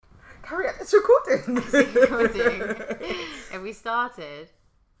It's recording. It's recording. Have we started?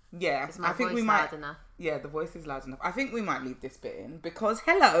 Yeah, Is my I think voice we might. loud enough? Yeah, the voice is loud enough. I think we might leave this bit in because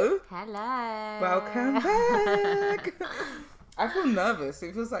hello, welcome back. I feel nervous.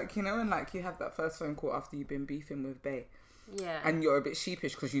 It feels like, you know, when like you have that first phone call after you've been beefing with Bae. Yeah. And you're a bit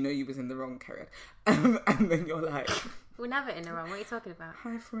sheepish because you know you was in the wrong carrier. And then you're like... We're never in the wrong. What are you talking about?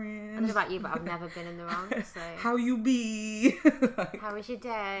 Hi, friend. I don't know about you, but I've never been in the wrong, so... How you be? How was your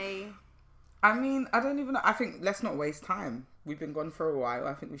day? I mean, I don't even know. I think let's not waste time. We've been gone for a while.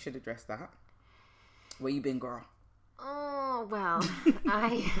 I think we should address that. Where you been, girl? Oh, well,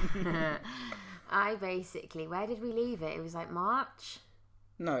 I basically... Where did we leave it? It was like March?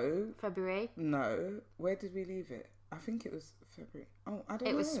 No. February? No. Where did we leave it? I think it was February. Oh, I don't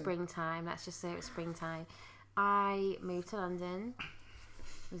know. It was springtime. Let's just say it was springtime. I moved to London.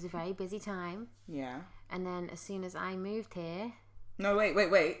 It was a very busy time. Yeah. And then as soon as I moved here... No,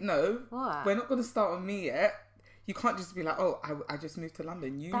 wait. No. What? We're not going to start on me yet. You can't just be like, oh, I just moved to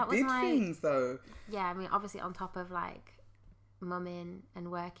London. You did things, though. Yeah, I mean, obviously on top of, like, mumming and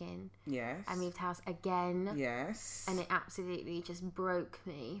working. Yes. I moved house again. Yes. And it absolutely just broke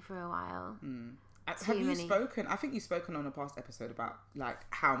me for a while. Mm. Have you spoken? I think you've spoken on a past episode about like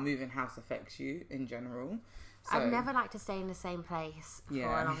how moving house affects you in general. So, I've never liked to stay in the same place for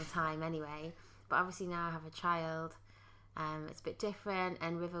a long time anyway. But obviously now I have a child. It's a bit different.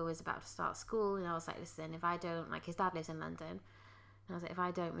 And River was about to start school. And I was like, listen, if I don't... Like, his dad lives in London. And I was like, if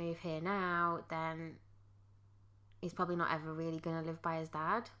I don't move here now, then he's probably not ever really going to live by his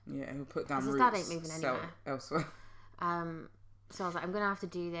dad. Yeah, he'll put down roots. His dad ain't moving anywhere. Elsewhere. So I was like, I'm going to have to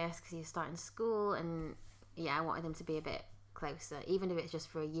do this because he's starting school. And yeah, I wanted him to be a bit closer. Even if it's just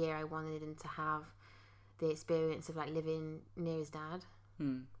for a year, I wanted him to have the experience of like living near his dad.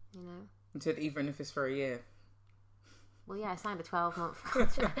 You know? You said even if it's for a year. Well, yeah, I signed a 12-month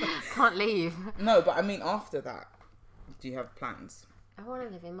contract. Can't leave. No, but I mean after that, do you have plans? I want to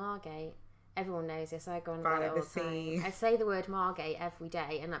live in Margate. Everyone knows this. I go on about it all the sea. time. I say the word Margate every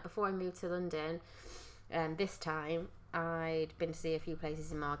day. And like before I moved to London, this time, I'd been to see a few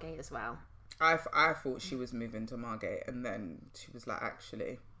places in Margate as well. I thought she was moving to Margate, and then she was like,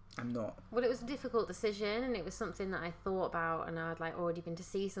 actually, I'm not. Well, it was a difficult decision, and it was something that I thought about, and I'd like already been to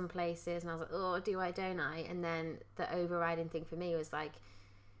see some places, and I was like, oh, do I, don't I? And then the overriding thing for me was like,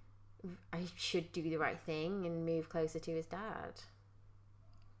 I should do the right thing and move closer to his dad.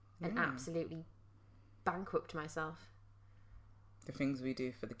 And absolutely bankrupt myself. The things we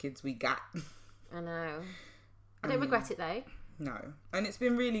do for the kids we got. I know. I don't regret it though. No. And it's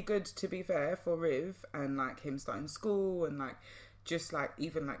been really good, to be fair, for Riv and like him starting school and like just like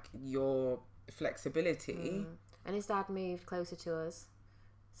even like your flexibility. And his dad moved closer to us.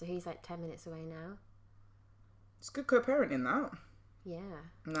 So he's like 10 minutes away now. It's good co-parenting that. Yeah.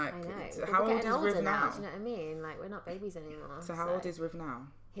 Like, I know. So how old is Riv now? Do you know what I mean? Like, we're not babies anymore. So how old is Riv now?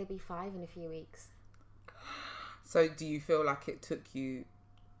 He'll be 5 in a few weeks. So do you feel like it took you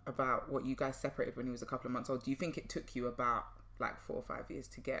about what you guys separated when he was a couple of months old? Do you think it took you about like 4 or 5 years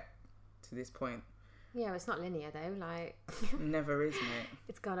to get to this point? Yeah, it's not linear though. Like never is, mate.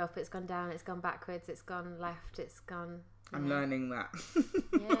 It's gone up, it's gone down, it's gone backwards, it's gone left, it's gone. I'm learning that.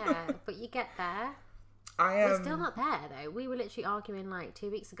 Yeah, but you get there. We're still not there though. We were literally arguing like 2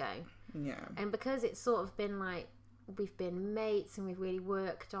 weeks ago. Yeah. And because it's sort of been like we've been mates and we've really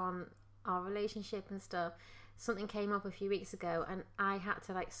worked on our relationship and stuff. Something came up a few weeks ago and I had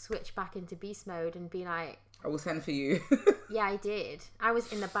to like switch back into beast mode and be like, I will send for you. Yeah, I did. I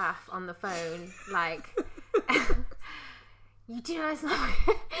was in the bath on the phone like you do know it's not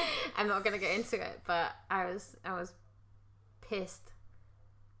I'm not gonna get into it, but I was pissed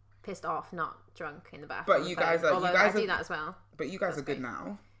off, not drunk in the bath. But you guys are I do that as well. But you guys are good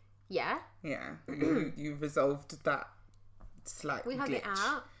now. Yeah. Yeah. You resolved that slight we glitch. hug it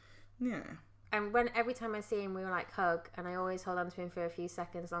out. Yeah. And every time I see him, we were like hug, and I always hold on to him for a few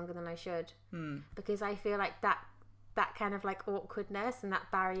seconds longer than I should, because I feel like that kind of like awkwardness and that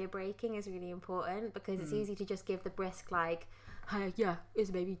barrier breaking is really important, because it's easy to just give the brisk like, hey, yeah, it's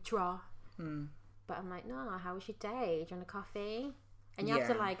a baby tra. But I'm like, no, how was your day? Do you want a coffee? And you have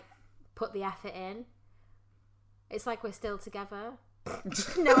to like put the effort in. It's like we're still together.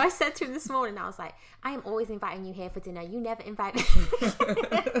 No, I said to him this morning, I was like, I am always inviting you here for dinner. You never invite me.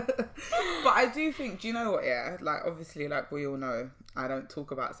 But I do think, do you know what, yeah? Like, obviously, like we all know, I don't talk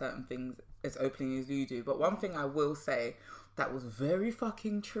about certain things as openly as you do. But one thing I will say that was very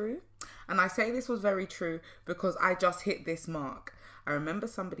fucking true. And I say this was very true because I just hit this mark. I remember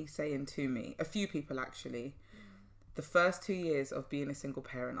somebody saying to me, a few people actually, the first 2 years of being a single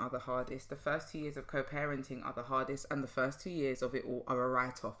parent are the hardest. The first 2 years of co-parenting are the hardest. And the first 2 years of it all are a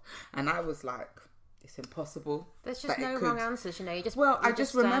write-off. And I was like, it's impossible. There's just no wrong answers, you know. I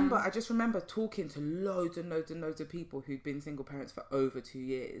just remember talking to loads and loads and loads of people who'd been single parents for over 2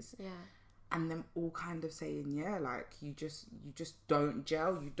 years. Yeah. And them all kind of saying, yeah, like you just don't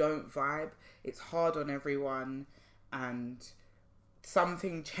gel, you don't vibe. It's hard on everyone, and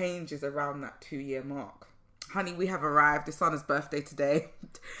something changes around that 2-year mark. Honey, we have arrived. It's Sana's birthday today,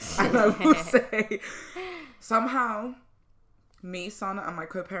 and I will say, somehow, me, Sana, and my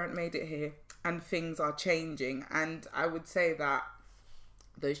co-parent made it here, and things are changing. And I would say that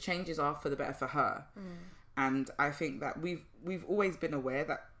those changes are for the better for her. And I think that we've always been aware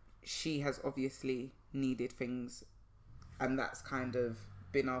that she has obviously needed things, and that's kind of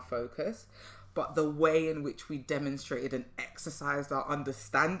been our focus. But the way in which we demonstrated and exercised our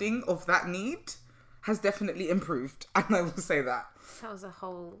understanding of that need has definitely improved, and I will say that. That was a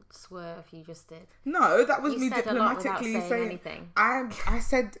whole swerve you just did. No, that was you me said diplomatically saying anything. I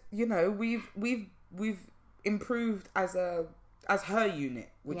said, you know, we've improved as her unit,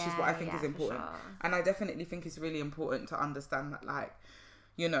 which is what I think is important. Sure. And I definitely think it's really important to understand that, like,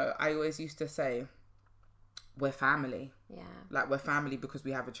 you know, I always used to say, we're family. Yeah. Like, we're family because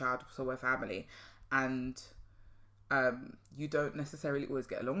we have a child, so we're family. And you don't necessarily always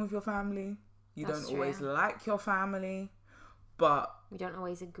get along with your family. You don't always like your family. But... we don't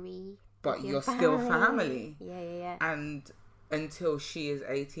always agree. But you're still family. Yeah. And until she is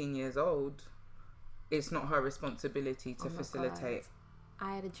 18 years old, it's not her responsibility to facilitate. God.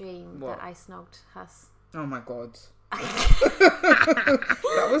 I had a dream that I snogged Huss. Oh my God.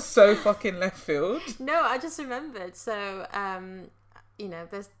 That was so fucking left field. No, I just remembered. So, you know,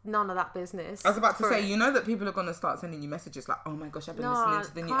 there's none of that business. I was about to say, you know that people are going to start sending you messages like, oh my gosh, I've been listening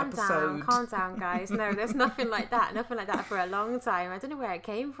to the new episode. Calm down, guys. No, there's nothing like that. Nothing like that for a long time. I don't know where it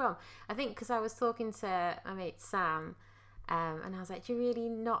came from. I think because I was talking to my mate Sam, and I was like, do you really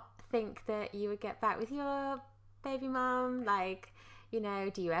not think that you would get back with your baby mum? Like, you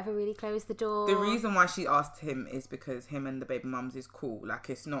know, do you ever really close the door? The reason why she asked him is because him and the baby mums is cool. Like,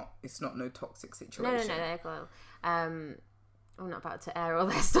 it's not no toxic situation. No, they're cool. I'm not about to air all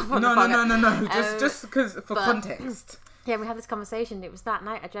their stuff on no, the podcast. No. Just because, for context. Yeah, we had this conversation. It was that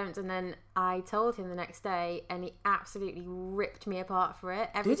night I dreamt, and then I told him the next day, and he absolutely ripped me apart for it.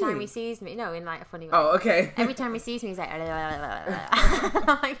 Every time he sees me, no, in like a funny way. Oh, okay. Every time he sees me, he's like, I'm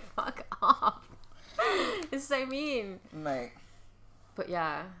like, fuck off. It's so mean. Mate. But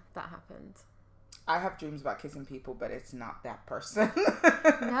yeah, that happened. I have dreams about kissing people, but it's not that person.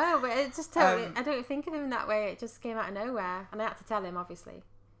 No, but it just totally... I don't think of him that way. It just came out of nowhere. And I had to tell him, obviously.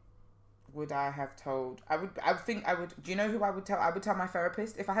 Would I have told... I think I would... Do you know who I would tell? I would tell my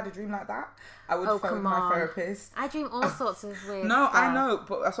therapist. If I had a dream like that, I would phone my therapist. I dream all sorts of weird No, stuff. I know,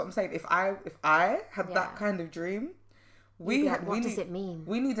 but that's what I'm saying. If I had that kind of dream... What does it mean?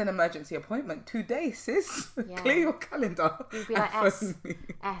 We need an emergency appointment today, sis. Yeah. Clear your calendar. You'd be like,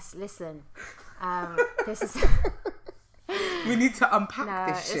 S, listen. This is... We need to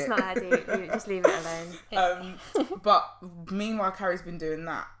unpack this shit. No, it's not that deep. You just leave it alone. But meanwhile, Carrie's been doing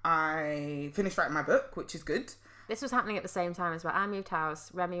that. I finished writing my book, which is good. This was happening at the same time as well. I moved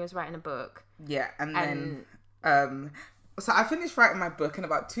house. Remy was writing a book. Yeah, and then... So I finished writing my book, and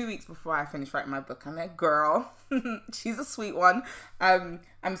about 2 weeks before I finished writing my book, I met a girl. She's a sweet one.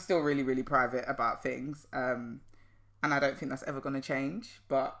 I'm still really, really private about things. And I don't think that's ever going to change.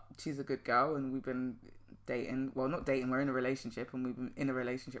 But she's a good girl, and we've been dating. Well, not dating. We're in a relationship, and we've been in a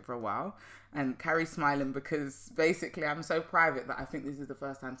relationship for a while. And Carrie's smiling because basically I'm so private that I think this is the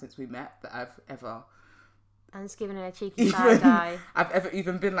first time since we met that I've ever... I'm just giving her a cheeky side eye. I've ever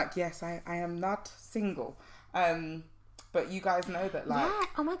even been like, yes, I am not single. But you guys know that, like... Yeah.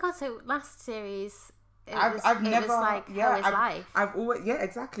 Oh my God. So last series... I've never... was like How Is Life. I've always... Yeah,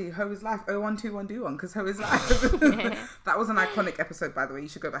 exactly. How Is Life. 0121 do one, because How Is Life. That was an iconic episode, by the way. You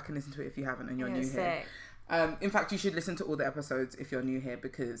should go back and listen to it if you haven't and you're new here. In fact, you should listen to all the episodes if you're new here,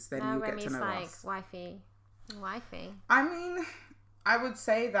 because then you'll get to know us. Wifey. I mean... I would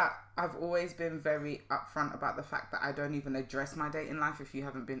say that I've always been very upfront about the fact that I don't even address my dating life if you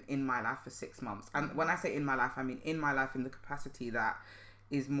haven't been in my life for 6 months. And when I say in my life, I mean in my life in the capacity that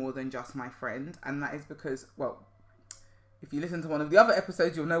is more than just my friend. And that is because, well, if you listen to one of the other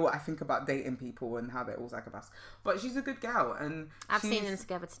episodes, you'll know what I think about dating people and how they're all psychopaths. But she's a good girl. And I've seen them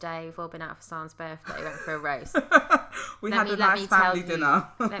together today. We've all been out for San's birthday. We went for a roast. We had a nice family dinner.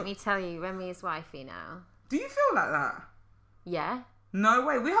 Let me tell you, Remy is wifey now. Do you feel like that? Yeah. No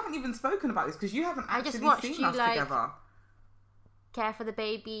way. We haven't even spoken about this because you haven't actually seen us together. Care for the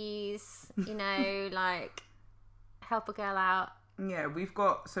babies, you know, like help a girl out. Yeah,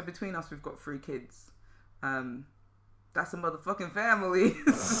 so between us, we've got 3 kids. That's a motherfucking family.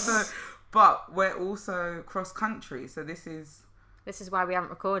 But we're also cross country, so this is why we haven't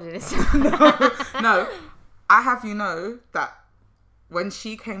recorded it. No, I have you know that when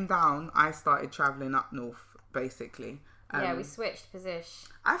she came down, I started travelling up north, basically. Yeah, we switched position.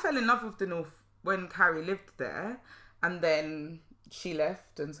 I fell in love with the north when Carrie lived there, and then she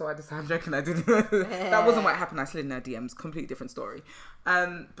left, and so I decided, I'm joking, I didn't. That wasn't what happened. I slid in her DMs, completely different story.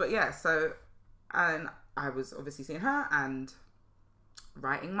 But yeah, so, and I was obviously seeing her and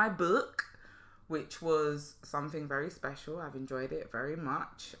writing my book, which was something very special. I've enjoyed it very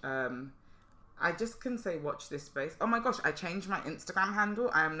much. I just can say watch this space. Oh my gosh, I changed my Instagram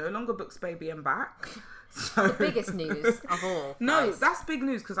handle. I am no longer Books Baby and back. So the biggest news of all. No, guys. that's big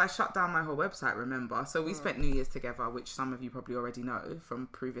news because I shut down my whole website, remember? So we spent New Year's together, which some of you probably already know from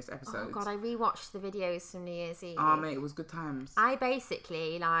previous episodes. Oh God, I rewatched the videos from New Year's Eve. Oh mate, it was good times. I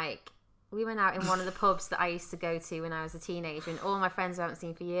basically, we went out in one of the pubs that I used to go to when I was a teenager, and all my friends I haven't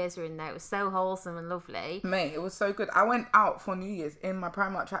seen for years were in there. It was so wholesome and lovely. Mate, it was so good. I went out for New Year's in my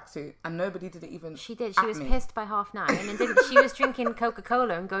Primark tracksuit, and nobody did it even. She did. She was pissed by 9:30, and then she was drinking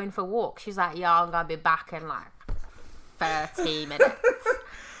Coca-Cola and going for walks. She was like, "Yeah, I'm gonna be back in 30 minutes."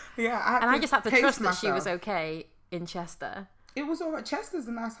 Yeah, I just had to trust myself. that she was okay in Chester. It was alright. Chester's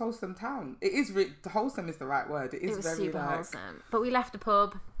a nice, wholesome town. It is wholesome is the right word. It was very super wholesome. But we left the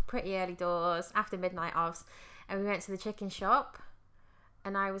pub pretty early doors, after midnight offs, and we went to the chicken shop,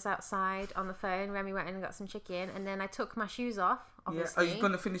 and I was outside on the phone. Remy went in and got some chicken, and then I took my shoes off, obviously. Yeah. Are you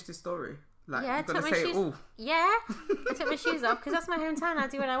going to finish this story? Yeah, you're going to say it all? Yeah, I took my shoes off, because that's my hometown. I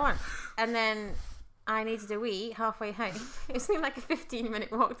do what I want. And then I needed a wee halfway home. It was like a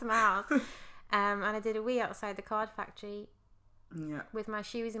 15-minute walk to my house. And I did a wee outside the card factory. Yeah. With my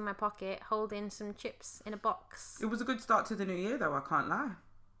shoes in my pocket, holding some chips in a box. It was a good start to the new year, though, I can't lie.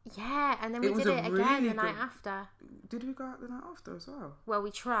 Yeah, and then we did it again the night after. Did we go out the night after as well? Well,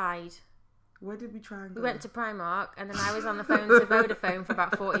 we tried. Where did we try and go? We went to Primark, and then I was on the phone to Vodafone for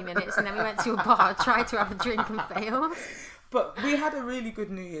about 40 minutes, and then we went to a bar, tried to have a drink and failed. But we had a really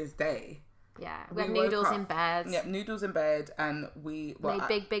good New Year's Day. Yeah, we had noodles in bed. Yeah, noodles in bed, and we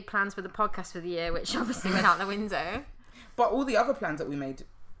made big plans for the podcast for the year, which obviously went out the window. But all the other plans that we made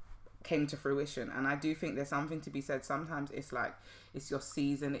came to fruition, and I do think there's something to be said. Sometimes it's like it's your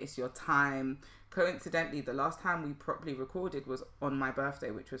season, it's your time. Coincidentally, the last time we properly recorded was on my birthday,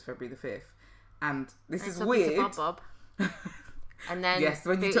 which was February the 5th, and this is weird. Bob. And then yes,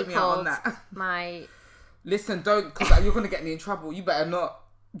 when you took me out on that. Listen, don't, because you're gonna get me in trouble. You better not.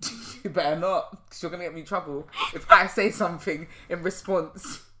 You better not, because you're gonna get me in trouble if I say something in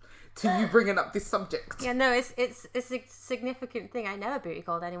response to you bringing up this subject. Yeah, no, it's a significant thing. I never booty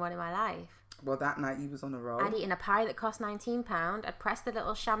called anyone in my life. Well, that night you was on a roll. I'd eaten a pie that cost £19. I'd pressed the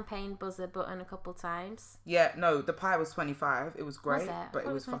little champagne buzzer button a couple times. Yeah, no, the pie was $25. It was great, but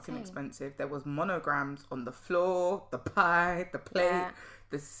it was 19? fucking expensive. There was monograms on the floor, the pie, the plate,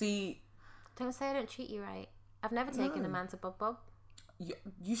 the seat. Don't say I don't treat you right. I've never taken a man to Bob Bob.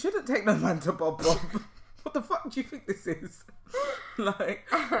 You shouldn't take no man to Bob Bob. What the fuck do you think this is?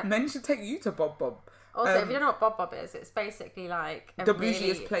 Men should take you to Bob Bob. Also, if you don't know what Bob Bob is, it's basically like the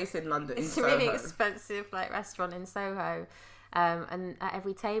bougiest place in London. It's a really expensive restaurant in Soho, and at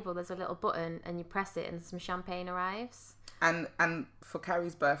every table there's a little button, and you press it, and some champagne arrives. And for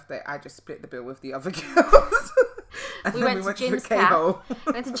Carrie's birthday, I just split the bill with the other girls. we went to Jim's Cafe.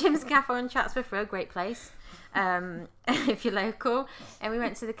 Went to Jim's Cafe in Chatsworth Road, great place. If you're local, and we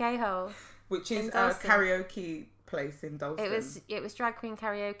went to the K-Hole, which is a karaoke place in Dalston. It was drag queen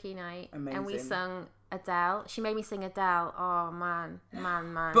karaoke night. Amazing. And we sung Adele. She made me sing Adele. Oh man.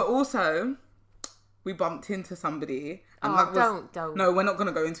 But also, we bumped into somebody. And don't. No, we're not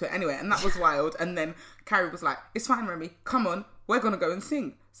gonna go into it anyway. And that was wild. And then Carrie was like, "It's fine, Remy. Come on, we're gonna go and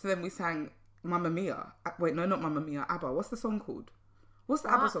sing." So then we sang Mamma Mia. Wait, no, not Mamma Mia. ABBA. What's the song called? What's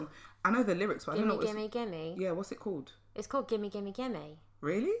the ABBA song? I know the lyrics, but I don't know. Gimme. Yeah, what's it called? It's called Gimme Gimme Gimme.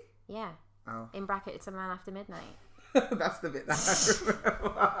 Really? Yeah. Oh. In brackets, A Man After Midnight. That's the bit that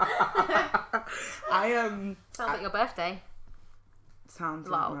I remember. Sounds like your birthday. Sounds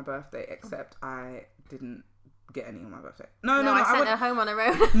like my birthday, except I didn't get any on my birthday. No, I sent her home on her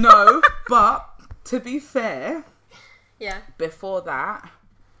own. No, but to be fair, yeah. Before that,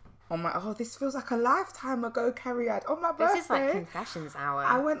 this feels like a lifetime ago, Carrie had on my birthday. This is like confessions hour.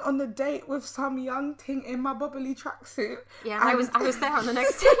 I went on a date with some young ting in my bubbly tracksuit. Yeah, I was there on the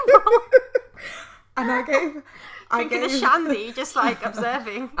next table. And I gave a shandy, just like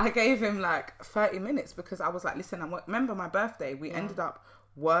observing. I gave him like 30 minutes because I was like, listen, remember my birthday, we ended up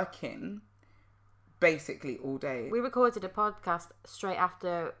working basically all day. We recorded a podcast straight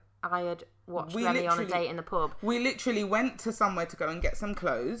after I had watched Remy on a date in the pub. We literally went to somewhere to go and get some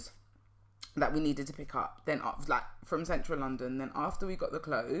clothes that we needed to pick up, then like from central London. Then after we got the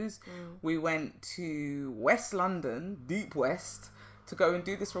clothes, we went to West London, deep west, to go and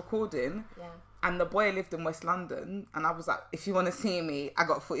do this recording. Yeah. And the boy lived in West London, and I was like, if you want to see me, I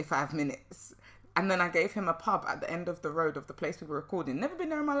got 45 minutes. And then I gave him a pub at the end of the road of the place we were recording. Never been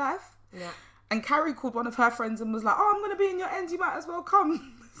there in my life. Yeah. And Carrie called one of her friends and was like, oh, I'm going to be in your end, you might as well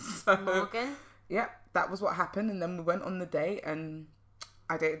come. So, Morgan. Yeah, that was what happened. And then we went on the date, and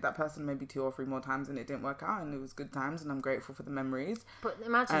I dated that person maybe 2 or 3 more times, and it didn't work out, and it was good times, and I'm grateful for the memories. But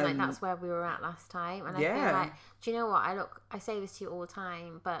imagine like that's where we were at last time, and I feel like, do you know what? I say this to you all the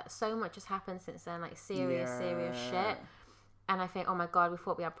time, but so much has happened since then, like serious shit. And I think, oh my God, we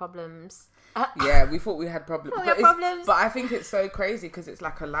thought we had problems. Yeah, we thought we had problems. But I think it's so crazy because it's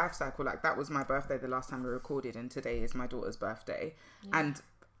like a life cycle. Like, that was my birthday the last time we recorded, and today is my daughter's birthday. Yeah. And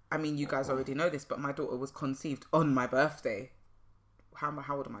I mean, you guys already know this, but my daughter was conceived on my birthday. How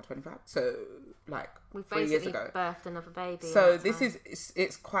old am I? 25. So like we 3 years ago, birthed another baby. So this is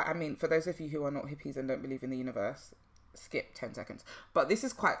it's quite. I mean, for those of you who are not hippies and don't believe in the universe, skip 10 seconds. But this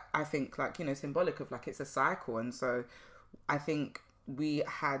is quite, I think, like, you know, symbolic of like it's a cycle, and so I think we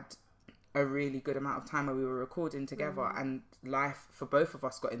had a really good amount of time where we were recording together, and life for both of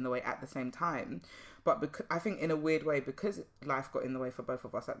us got in the way at the same time. But because, I think in a weird way, because life got in the way for both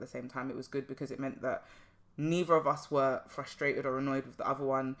of us at the same time, it was good because it meant that neither of us were frustrated or annoyed with the other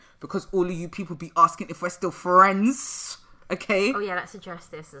one, because all of you people be asking if we're still friends. Okay. Oh yeah, let's address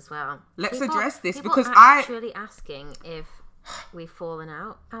this as well. Let's address this people because actually asking if we've fallen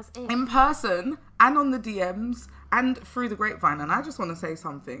out, as if in person and on the DMs and through the grapevine. And I just want to say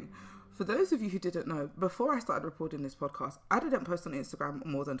something. For those of you who didn't know, before I started recording this podcast, I didn't post on Instagram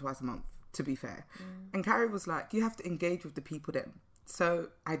more than twice a month, to be fair. And Carrie was like, you have to engage with the people then. So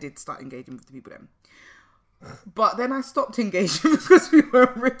I did start engaging with the people then. But then I stopped engaging because we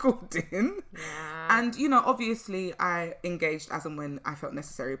weren't recording. Yeah. And, you know, obviously I engaged as and when I felt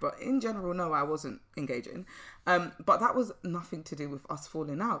necessary. But in general, no, I wasn't engaging. But that was nothing to do with us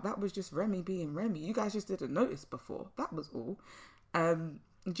falling out. That was just Remy being Remy. You guys just didn't notice before. That was all.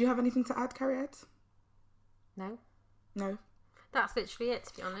 Do you have anything to add, Carrie? No? That's literally it,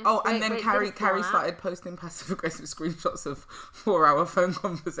 to be honest. Oh, and then Carrie started posting passive-aggressive screenshots of 4-hour phone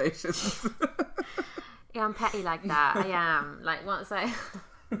conversations. Yeah, I'm petty like that. I am. Like, once I...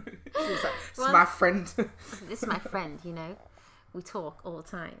 It's my friend. This is my friend, you know. We talk all the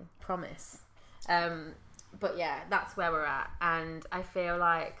time. Promise. But yeah, that's where we're at. And I feel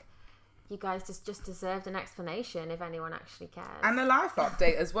like you guys just deserved an explanation if anyone actually cares. And a life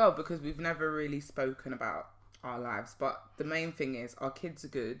update as well, because we've never really spoken about our lives. But the main thing is our kids are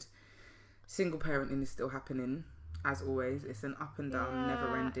good. Single parenting is still happening, as always. It's an up and down,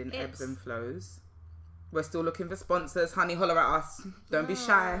 never-ending ebbs and flows. We're still looking for sponsors. Honey, holler at us. Don't be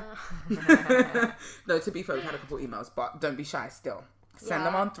shy. No, to be fair, we've had a couple emails, but don't be shy still. Send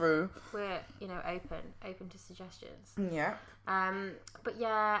them on through. We're, open to suggestions. Yeah. But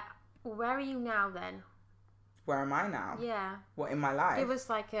yeah, where are you now then? Where am I now? Yeah. What, in my life? Give us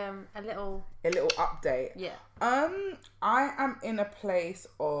like a little update. Yeah. I am in a place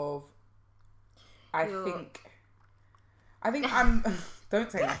of, I think I'm. Don't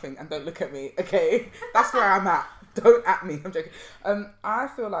say nothing and don't look at me, okay? That's where I'm at. Don't at me. I'm joking. I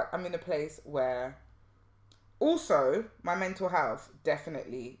feel like I'm in a place where, also, my mental health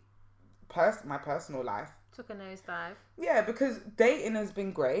definitely, my personal life took a nosedive. Yeah, because dating has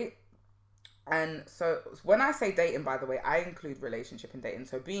been great. And so when I say dating, by the way, I include relationship and dating.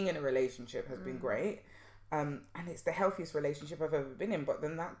 So being in a relationship has been great. And it's the healthiest relationship I've ever been in. But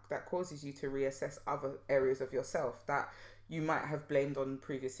then that causes you to reassess other areas of yourself that you might have blamed on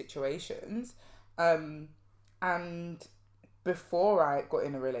previous situations. And before I got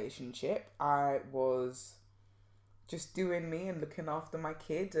in a relationship, I was just doing me and looking after my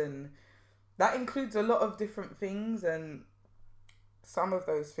kid. And that includes a lot of different things. And some of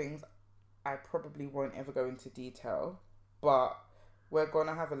those things I probably won't ever go into detail. But we're going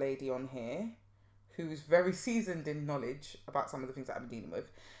to have a lady on here who's very seasoned in knowledge about some of the things that I've been dealing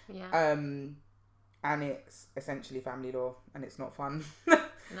with. Yeah. And it's essentially family law, and it's not fun. No,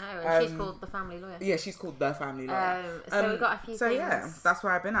 and she's called the family lawyer. Yeah, she's called the family lawyer. So we've got a few things. So yeah, that's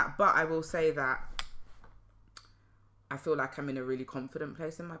where I've been at. But I will say that I feel like I'm in a really confident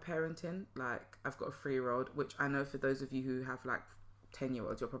place in my parenting. Like, I've got a 3-year-old, which I know for those of you who have like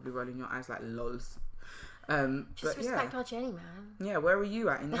 10-year-olds, you're probably rolling your eyes like lols. Just respect our journey, man. Yeah, where are you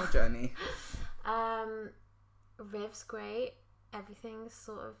at in your journey? Riv's great. everything's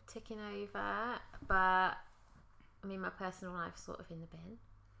sort of ticking over, but I mean, my personal life's sort of in the bin.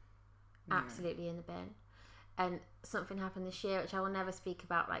 Absolutely in the bin. And something happened this year, which I will never speak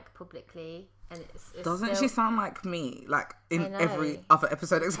about like publicly. And it's doesn't still... she sound like me? Like in every other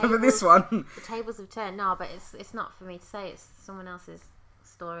episode except for this one. The tables have turned. No, but it's not for me to say. It's someone else's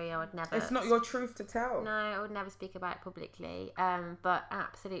story. I would never. It's not your truth to tell. No, I would never speak about it publicly. But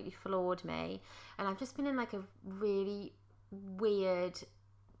absolutely floored me, and I've just been in like a really weird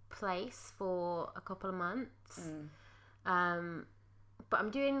place for a couple of months. But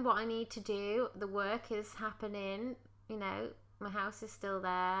I'm doing what I need to do. The work is happening. You know, my house is still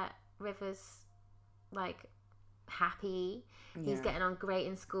there. River's like happy. He's getting on great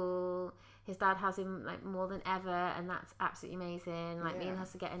in school. His dad has him like more than ever, and that's absolutely amazing. Like me and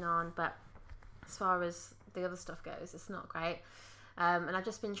Huss are getting on, but as far as the other stuff goes, it's not great. And I've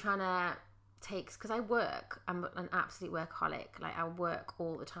just been trying to because I work. I'm an absolute workaholic. Like I work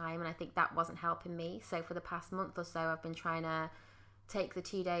all the time, and I think that wasn't helping me. So for the past month or so, I've been trying to take the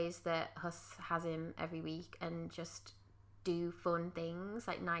 2 days that Huss has him every week and just do fun things,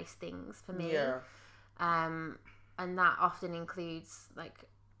 like nice things for me. And that often includes like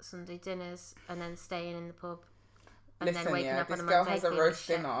Sunday dinners and then staying in the pub and then waking up on a Monday. This girl has a roast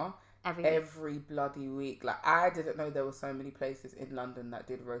dinner every bloody week. Like I didn't know there were so many places in London that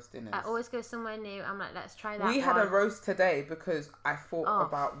did roast dinners. I always go somewhere new. I'm like, let's try that. We had a roast today because I thought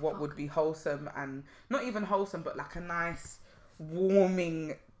about what would be wholesome and not even wholesome, but like a nice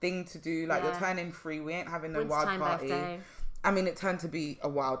warming thing to do. Like you're turning 3, we ain't having no wild party. Birthday. I mean, it turned to be a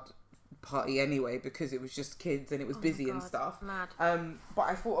wild party anyway because it was just kids and it was busy and stuff. Mad. But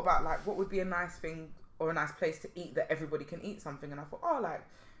I thought about like what would be a nice thing or a nice place to eat that everybody can eat something, and I thought, like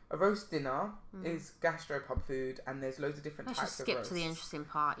a roast dinner is gastropub food, and there's loads of different types of roasts. Skip to the interesting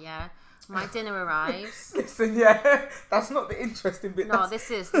part. My dinner arrives. Listen, that's not the interesting bit. No,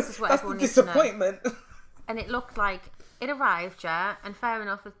 this is what that's everyone the needs to know. Disappointment. And it looked like it arrived, and fair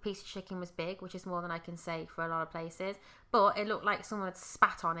enough, the piece of chicken was big, which is more than I can say for a lot of places, but it looked like someone had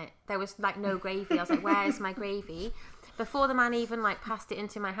spat on it. There was like no gravy. I was like, where's my gravy? Before the man even like passed it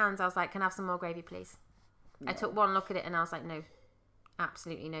into my hands, I was like, can I have some more gravy, please? No. I took one look at it and I was like, no,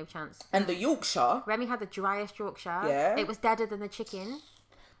 absolutely no chance. And the Yorkshire, Remy had the driest Yorkshire. It was deader than the chicken.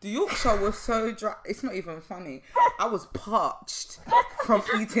 The Yorkshire was so dry. It's not even funny. I was parched from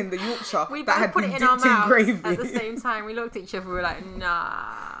eating the Yorkshire that had been dipped in gravy. At the same time, we looked at each other. We were like,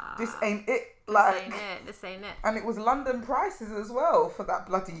 "Nah, this ain't it." Like, this ain't it. And it was London prices as well for that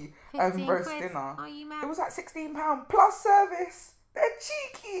bloody roast dinner. Are you mad? It was like £16 plus service. They're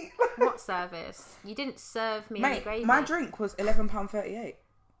cheeky. What service? You didn't serve me any gravy. My drink was £11.38.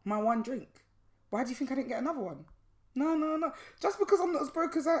 My one drink. Why do you think I didn't get another one? No. Just because I'm not as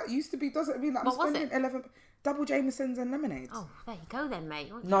broke as I used to be doesn't mean that I'm spending 11 double Jamesons and lemonades. Oh, there you go then,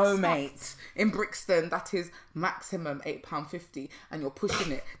 mate. No, mate. In Brixton, that is maximum £8.50, and you're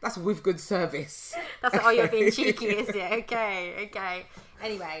pushing it. That's with good service. That's okay. You're being cheeky, is it? Okay.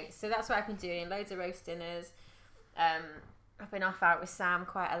 Anyway, so that's what I've been doing. Loads of roast dinners. I've been off out with Sam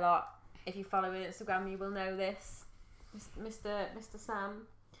quite a lot. If you follow me on Instagram, you will know this. Mr. Sam,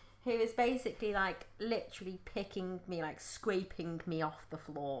 who is basically like literally picking me, like scraping me off the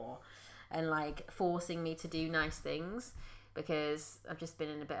floor and like forcing me to do nice things because I've just been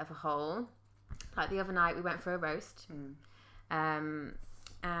in a bit of a hole. Like the other night we went for a roast and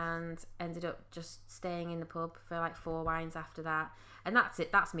ended up just staying in the pub for like 4 wines after that, and that's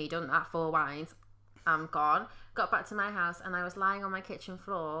it. That's me done. That 4 wines, I'm gone. Got back to my house and I was lying on my kitchen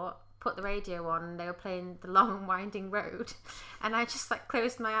floor, put the radio on, and they were playing The Long and Winding Road, and I just like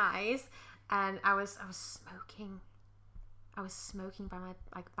closed my eyes and I was smoking. I was smoking by my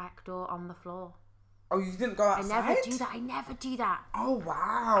like back door on the floor. Oh, you didn't go outside? I never do that. Oh,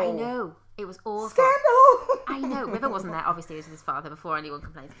 wow. I know. It was awful. Scandal! I know. River wasn't there. Obviously, it was his father before anyone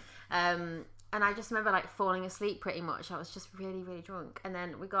complained. And I just remember like falling asleep pretty much. I was just really, really drunk. And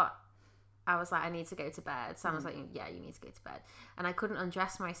then I was like, I need to go to bed. Sam was like, yeah, you need to go to bed. And I couldn't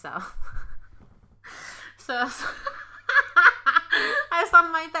undress myself. So I was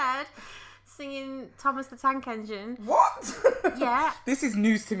on my bed singing Thomas the Tank Engine. What? Yeah. This is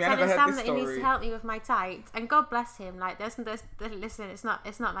news to me. I never heard Sam this story. that he needs to help me with my tights, and God bless him. Like, listen, it's not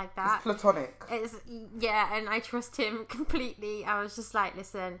like that. It's platonic. And I trust him completely. I was just like,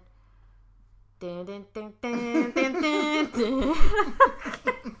 listen. Dun, dun, dun, dun, dun, dun, dun.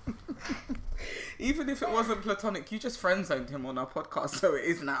 Even if it wasn't platonic, you just friend zoned him on our podcast, so it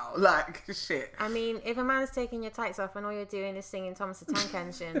is now. Like, shit. I mean, if a man's taking your tights off and all you're doing is singing Thomas the Tank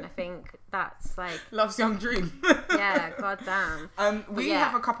Engine, I think that's like... Love's young dream. Yeah, goddamn. We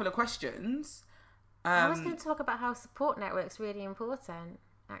have a couple of questions. I was going to talk about how support network's really important,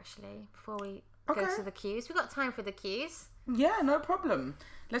 actually, before we go to the cues. We've got time for the cues. Yeah, no problem.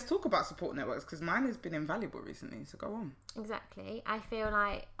 Let's talk about support networks, because mine has been invaluable recently, so go on. Exactly. I feel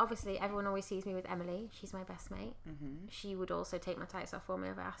like, obviously, everyone always sees me with Emily. She's my best mate. Mm-hmm. She would also take my tights off for me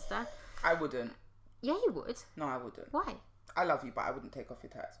if I asked her. I wouldn't. Yeah, you would. No, I wouldn't. Why? I love you, but I wouldn't take off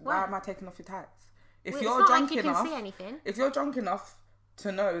your tights. Why am I taking off your tights? If you're drunk enough, see anything. If you're drunk enough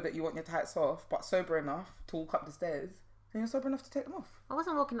to know that you want your tights off, but sober enough to walk up the stairs, then you're sober enough to take them off. I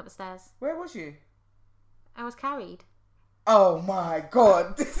wasn't walking up the stairs. Where was you? I was carried. Oh my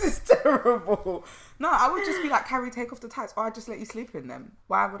god, this is terrible. No, I would just be like, Carrie, take off the tights, or I'd just let you sleep in them.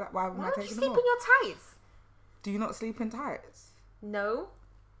 Why would I take them off? Why would you sleep in your tights? Do you not sleep in tights? No.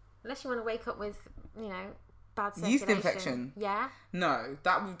 Unless you want to wake up with, bad circulation. Yeast infection? Yeah. No,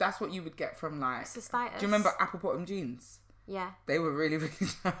 that's what you would get from like... cystitis. Do you remember apple bottom jeans? Yeah. They were really, really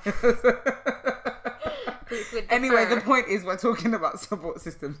Anyway, the point is we're talking about support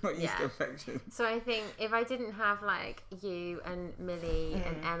systems, not yeast infections. So I think if I didn't have like you and Millie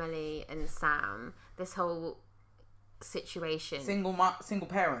and Emily and Sam, this whole situation... Single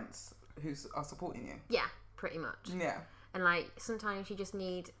parents who are supporting you. Yeah, pretty much. Yeah. And like sometimes you just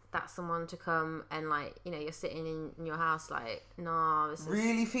need that someone to come and like, you're sitting in your house like, nah, this is...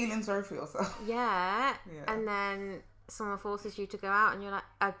 Really feeling sorry for yourself. Yeah. And then someone forces you to go out and you're like,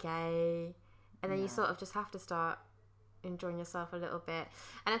 okay. And then you sort of just have to start enjoying yourself a little bit.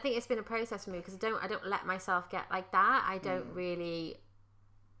 And I think it's been a process for me because I don't let myself get like that. I don't really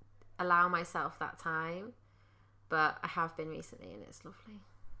allow myself that time. But I have been recently and it's lovely.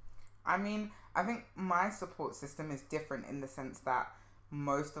 I mean, I think my support system is different in the sense that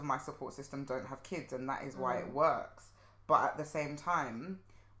most of my support system don't have kids, and that is why it works. But at the same time,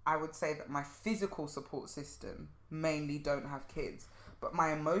 I would say that my physical support system mainly don't have kids, but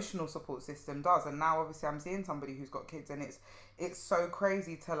my emotional support system does. And now obviously I'm seeing somebody who's got kids, and it's so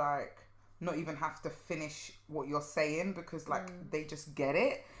crazy to like not even have to finish what you're saying because like they just get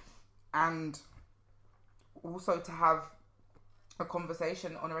it. And also to have a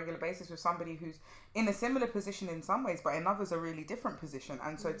conversation on a regular basis with somebody who's in a similar position in some ways, but in others a really different position.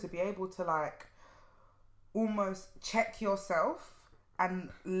 And so to be able to like almost check yourself and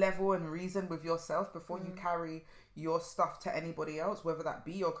level and reason with yourself before you carry your stuff to anybody else, whether that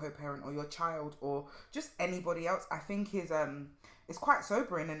be your co-parent or your child or just anybody else, I think is it's quite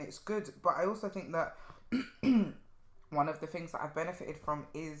sobering and it's good. But I also think that one of the things that I've benefited from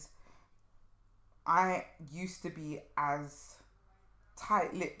is I used to be as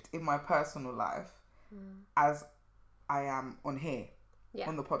tight-lipped in my personal life as I am on here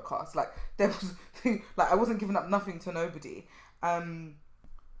on the podcast. Like there was like I wasn't giving up nothing to nobody.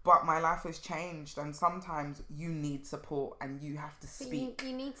 But my life has changed, and sometimes you need support and you have to speak.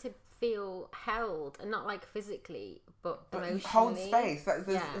 You need to feel held, and not like physically, but emotionally. Hold space.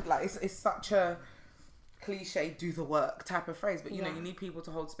 Like it's such a cliche, do the work type of phrase, but you know, you need people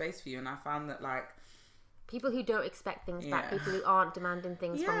to hold space for you. And I found that like people who don't expect things back, people who aren't demanding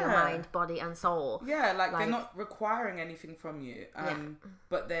things from your mind, body and soul. Yeah, like they're not requiring anything from you,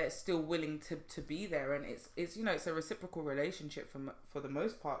 but they're still willing to be there. And it's you know, it's a reciprocal relationship for the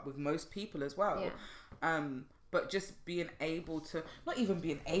most part with most people as well. Yeah. But just being able to, not even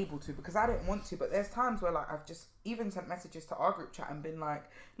being able to, because I don't want to, but there's times where like I've just even sent messages to our group chat and been like,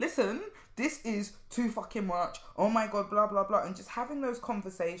 listen, this is too fucking much. Oh my God, blah, blah, blah. And just having those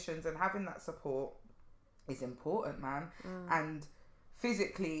conversations and having that support is important, man. And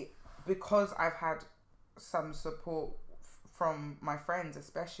physically, because I've had some support from my friends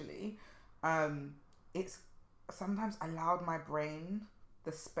especially, it's sometimes allowed my brain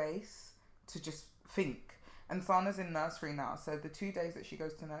the space to just think. And Sana's in nursery now, so the 2 days that she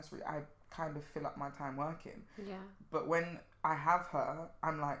goes to nursery, I kind of fill up my time working. Yeah. But when I have her,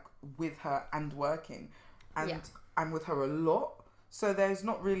 I'm like with her and working, and I'm with her a lot. So there's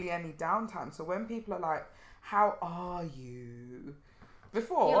not really any downtime. So when people are like, how are you?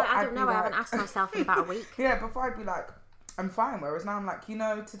 Before, you're like, I don't know, I haven't asked myself in about a week. Yeah, before I'd be like, I'm fine. Whereas now I'm like, you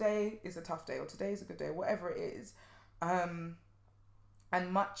know, today is a tough day or today is a good day, whatever it is. And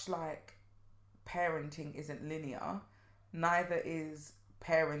much like parenting isn't linear, neither is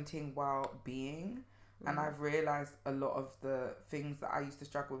parenting while being. And I've realised a lot of the things that I used to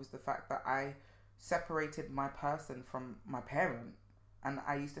struggle with is the fact that I separated my person from my parent. And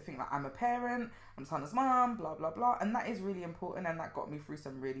I used to think like, I'm a parent, I'm Sana's mum, blah, blah, blah. And that is really important, and that got me through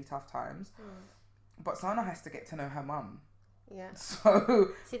some really tough times. But Sana has to get to know her mum. Yeah. So...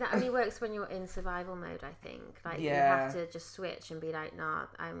 See, that only works when you're in survival mode, I think. Like, you have to just switch and be like, nah,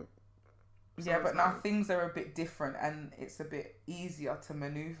 I'm Yeah, but now things are a bit different and it's a bit easier to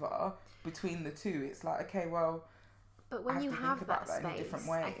maneuver between the two. It's like, okay, well, but when you have that space, in a different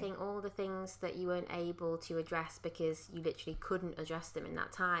way. I think all the things that you weren't able to address because you literally couldn't address them in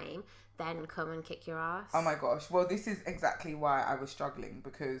that time, then come and kick your ass. Oh my gosh. Well, this is exactly why I was struggling,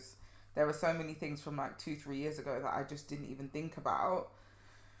 because there were so many things from like 2-3 years ago that I just didn't even think about.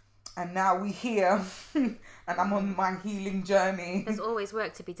 And now we're here and I'm on my healing journey. There's always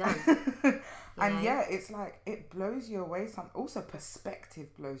work to be done. And yeah, it's like, it blows you away. Also, perspective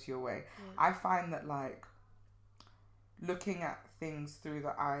blows you away. Yeah. I find that like looking at things through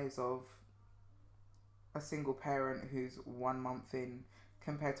the eyes of a single parent who's 1 month in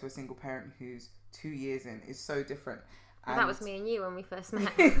compared to a single parent who's 2 years in is so different. Well, that was me and you when we first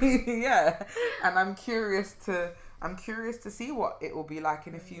met. Yeah, and I'm curious to see what it will be like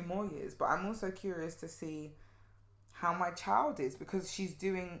in a few more years. But I'm also curious to see how my child is, because she's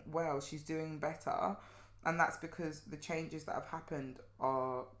doing well, she's doing better, and that's because the changes that have happened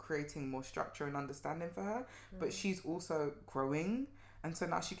are creating more structure and understanding for her. But she's also growing, and so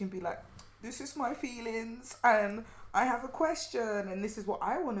now she can be like, this is my feelings, and I have a question, and this is what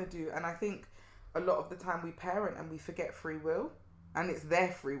I want to do. And I think a lot of the time we parent and we forget free will, and it's their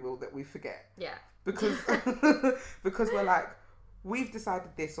free will that we forget. Yeah. Because because we're like, we've decided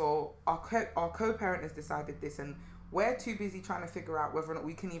this, or our co-parent has decided this, and we're too busy trying to figure out whether or not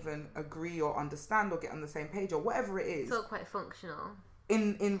we can even agree or understand or get on the same page or whatever it is. It's all quite functional.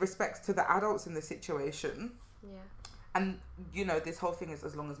 In respect to the adults in the situation. Yeah. And, you know, this whole thing is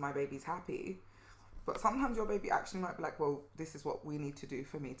as long as my baby's happy. But sometimes your baby actually might be like, well, this is what we need to do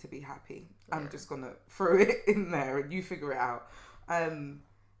for me to be happy. Yeah. I'm just going to throw it in there and you figure it out. And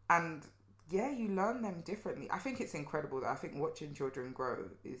yeah, you learn them differently. I think it's incredible that I think watching children grow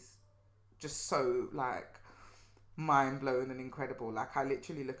is just so like mind-blowing and incredible. Like, I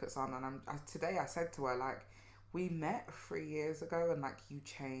literally look at Sana and today I said to her, like, we met 3 years ago and like you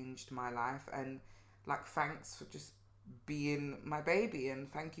changed my life, and like thanks for just being my baby,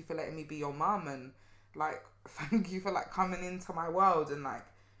 and thank you for letting me be your mum, and like thank you for like coming into my world and like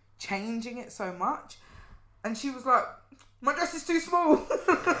changing it so much. And she was like, my dress is too small.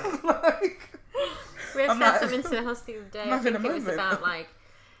 Like, we have said something to the host the other day. I think it was about like,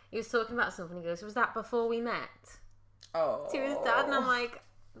 he was talking about something, he goes, was that before we met? Oh. To his dad, and I'm like,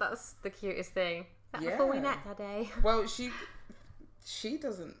 that's the cutest thing. That before we met, Daddy. Well, she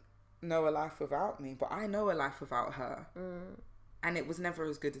doesn't know a life without me, but I know a life without her. And it was never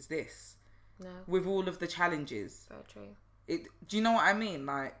as good as this. No. With all of the challenges. Very true. Do you know what I mean?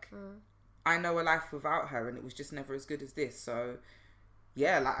 Like, I know a life without her, and it was just never as good as this. So,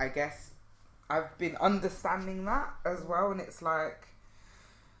 yeah, like, I guess I've been understanding that as well, and it's like,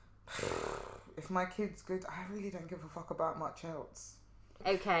 if my kid's good, I really don't give a fuck about much else.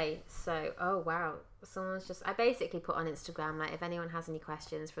 Okay, so, oh wow, I basically put on Instagram, like, if anyone has any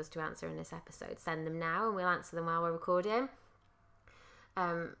questions for us to answer in this episode, send them now and we'll answer them while we're recording.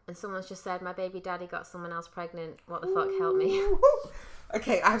 And someone's just said, my baby daddy got someone else pregnant, what the fuck, help me.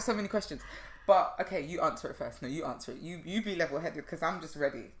 Okay, I have so many questions, but okay, you answer it first. No, you answer it. You be level-headed, because I'm just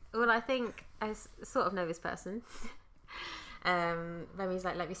ready. Well, I think I sort of know this person. Remy's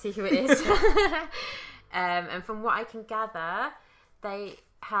like, let me see who it is. And from what I can gather, they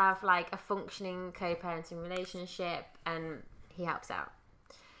have like a functioning co-parenting relationship, and he helps out.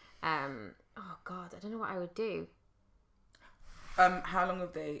 Oh God, I don't know what I would do. How long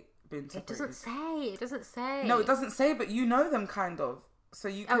have they been separated? It doesn't say. No, it doesn't say, but you know them kind of. So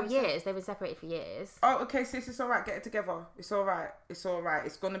you can years. They've been separated for years. Oh, okay, sis, it's alright, get it together. It's alright.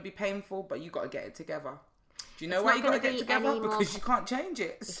 It's gonna be painful, but you gotta get it together. Do you know why you gotta get it together? Because you can't change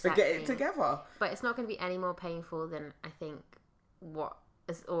it. Exactly. So get it together. But it's not gonna be any more painful than, I think, what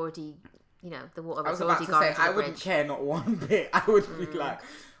is already, the water that's already gone to the bridge. I wouldn't care not one bit. I would be like,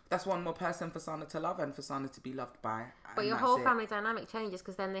 that's one more person for Sana to love and for Sana to be loved by. But your whole family dynamic changes,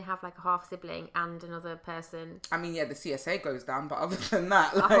 because then they have like a half sibling and another person. I mean, yeah, the CSA goes down, but other than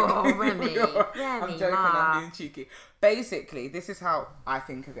that, like, Remy, I'm joking, I'm being cheeky. Basically, this is how I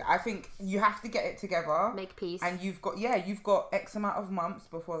think of it. I think you have to get it together, make peace, and you've got X amount of months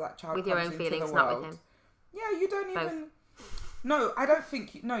before that child with comes your own into feelings, the not world. with him. Yeah, you don't even. No, I don't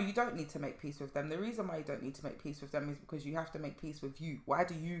think... No, you don't need to make peace with them. The reason why you don't need to make peace with them is because you have to make peace with you. Why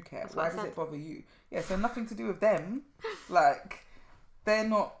do you care? Why does it bother you? Yeah, so nothing to do with them. Like, they're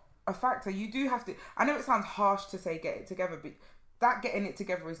not a factor. You do have to... I know it sounds harsh to say get it together, but that getting it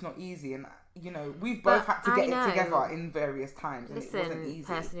together is not easy. And, we've both had to get it together in various times, and it wasn't easy.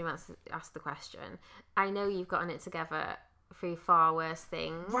 Person who asked the question, I know you've gotten it together through far worse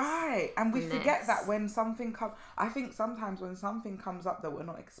things. Right. And we forget that when something comes... I think sometimes when something comes up that we're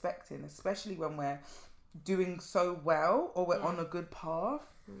not expecting, especially when we're doing so well or we're on a good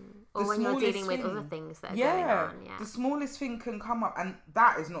path... Or when you're dealing with other things that are going on. Yeah. The smallest thing can come up, and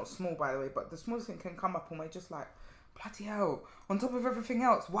that is not small, by the way, but the smallest thing can come up and we're just like, bloody hell, on top of everything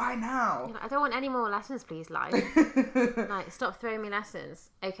else, why now? You know, I don't want any more lessons, please, life. Like, stop throwing me lessons.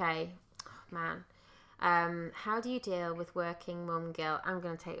 Okay, man. How do you deal with working mum guilt? I'm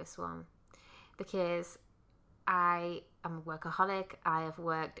going to take this one because I am a workaholic. I have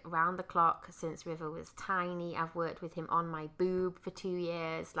worked around the clock since River was tiny. I've worked with him on my boob for 2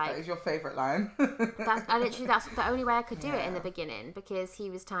 years. Like, that is your favourite line. that's the only way I could do it in the beginning because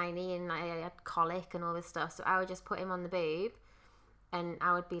he was tiny and I had colic and all this stuff. So I would just put him on the boob and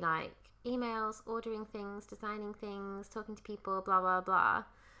I would be like, emails, ordering things, designing things, talking to people, blah, blah, blah.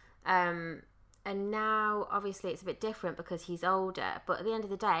 And now, obviously, it's a bit different because he's older. But at the end of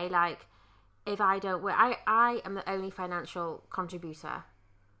the day, like, if I don't work, I am the only financial contributor.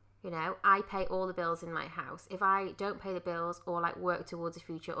 You know, I pay all the bills in my house. If I don't pay the bills or like work towards a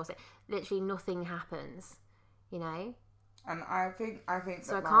future or say, literally nothing happens, you know? And I think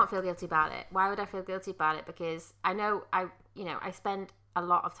so I can't feel guilty about it. Why would I feel guilty about it? Because I know I spend a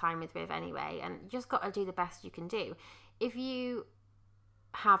lot of time with Viv anyway, and you just got to do the best you can do. If you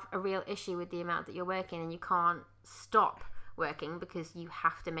have a real issue with the amount that you're working and you can't stop working because you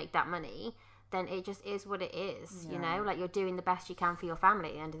have to make that money, then it just is what it is. You know, like, you're doing the best you can for your family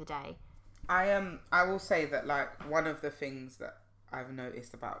at the end of the day. I will say that, like, one of the things that I've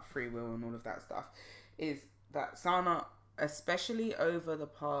noticed about free will and all of that stuff is that Sana, especially over the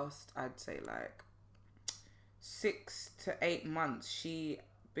past, I'd say like 6 to 8 months, she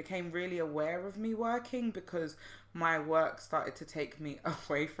became really aware of me working because my work started to take me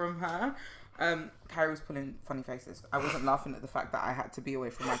away from her. Carrie was pulling funny faces. I wasn't laughing at the fact that I had to be away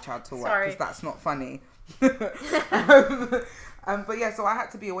from my child to work because that's not funny. But yeah, so I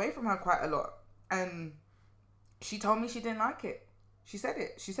had to be away from her quite a lot. And she told me she didn't like it. She said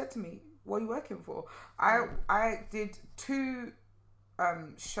it. She said to me, "What are you working for?" I did two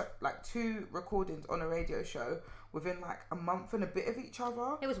recordings on a radio show within like a month and a bit of each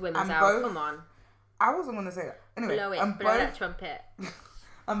other. It was Women's Hour. Come on. I wasn't going to say that. Anyway, blow that trumpet.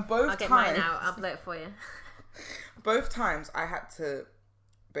 And both I'll get times, mine out. I'll blow it for you. Both times I had to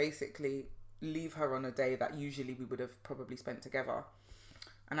basically leave her on a day that usually we would have probably spent together.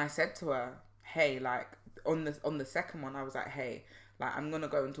 And I said to her, hey, like, on the second one, I was like, hey, like, I'm going to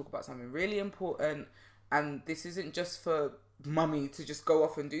go and talk about something really important. And this isn't just for mummy to just go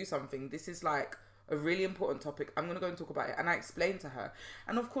off and do something. This is like a really important topic. I'm going to go and talk about it. And I explained to her.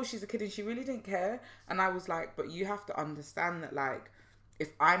 And of course, she's a kid and she really didn't care. And I was like, but you have to understand that, like,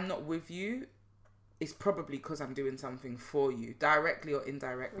 if I'm not with you, it's probably because I'm doing something for you, directly or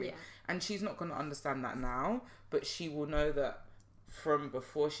indirectly. Yeah. And she's not going to understand that now, but she will know that from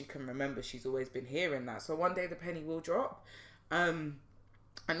before she can remember, she's always been hearing that. So one day the penny will drop. And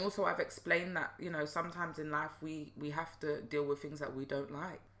also I've explained that, you know, sometimes in life we have to deal with things that we don't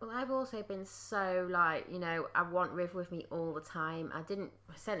like. Well, I've also been so, like, you know, I want Riv with me all the time. I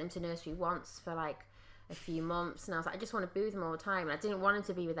sent him to nursery once for like a few months, and I was like, I just want to be with him all the time, and I didn't want him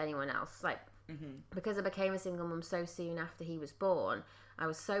to be with anyone else, like, because I became a single mum so soon after he was born. I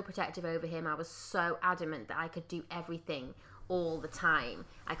was so protective over him. I was so adamant that I could do everything all the time.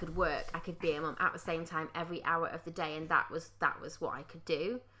 I could work, I could be a mum at the same time every hour of the day, and that was what I could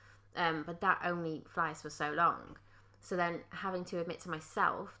do. But that only flies for so long. So then having to admit to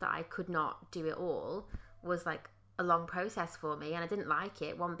myself that I could not do it all was like a long process for me, and I didn't like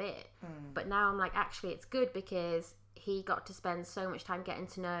it one bit. But now I'm like, actually it's good because he got to spend so much time getting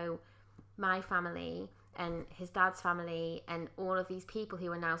to know my family and his dad's family and all of these people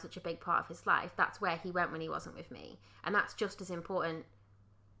who are now such a big part of his life. That's where he went when he wasn't with me, and that's just as important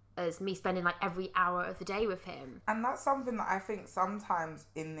as me spending like every hour of the day with him. And that's something that I think sometimes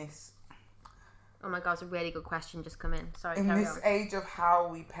in this, oh my god, it's a really good question just come in. Sorry, in this age of how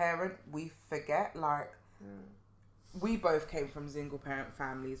we parent, we forget, like, we both came from single parent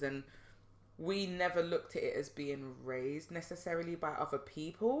families, and we never looked at it as being raised necessarily by other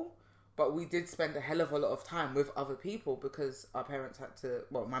people, but we did spend a hell of a lot of time with other people because our parents had to,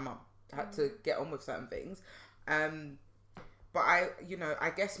 well, my mum had to get on with certain things. But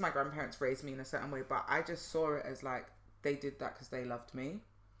I guess my grandparents raised me in a certain way, but I just saw it as like, they did that because they loved me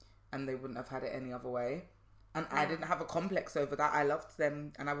and they wouldn't have had it any other way. And I didn't have a complex over that. I loved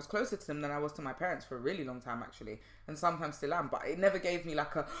them and I was closer to them than I was to my parents for a really long time, actually. And sometimes still am. But it never gave me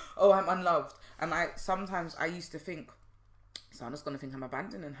like oh, I'm unloved. And sometimes I used to think, Sana's going to think I'm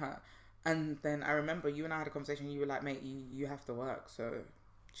abandoning her. And then I remember you and I had a conversation. You were like, mate, you have to work, so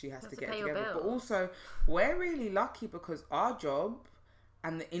she has to get it together. But also, we're really lucky because our job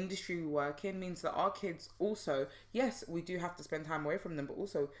and the industry we work in means that our kids also, yes, we do have to spend time away from them, but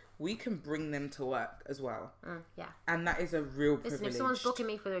also we can bring them to work as well. Yeah. And that is a real privilege. Listen, if someone's booking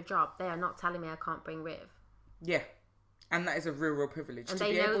me for a job, they are not telling me I can't bring Riv. Yeah. And that is a real privilege. And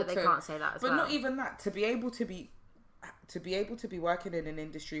they know that they can't say that as well. But not even that. To be able to be working in an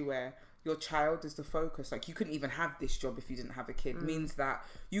industry where your child is the focus, like you couldn't even have this job if you didn't have a kid, means that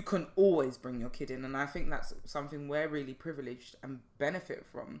you can always bring your kid in. And I think that's something we're really privileged and benefit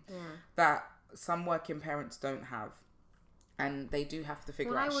from, that some working parents don't have. And they do have to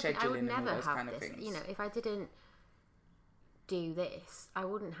figure out scheduling and all those kind of things. You know, if I didn't do this, I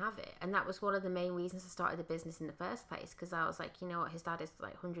wouldn't have it. And that was one of the main reasons I started the business in the first place, because I was like, you know what, his dad is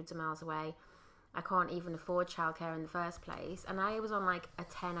like hundreds of miles away. I can't even afford childcare in the first place. And I was on like a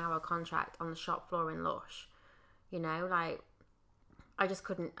 10-hour contract on the shop floor in Lush. You know, like I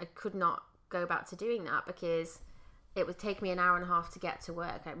could not go back to doing that because it would take me an hour and a half to get to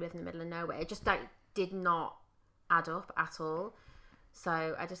work. I live in the middle of nowhere. It just like did not add up at all.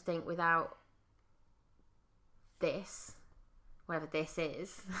 So I just think without this, whatever this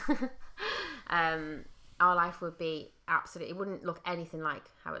is, our life would be it wouldn't look anything like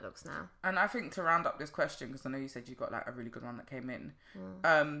how it looks now. And I think to round up this question, because I know you said you got like a really good one that came in,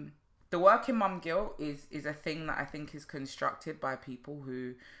 the working mum guilt is a thing that I think is constructed by people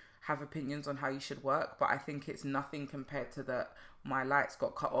who have opinions on how you should work, but I think it's nothing compared to the my lights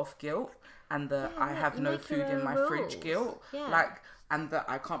got cut off guilt and the I have no food in my fridge guilt, and that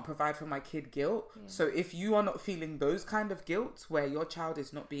I can't provide for my kid guilt. So if you are not feeling those kind of guilt where your child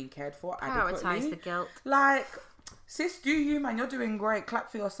is not being cared for adequately, prioritize the guilt. Like, sis, do you, man? You're doing great.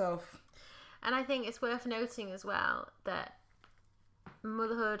 Clap for yourself. And I think it's worth noting as well that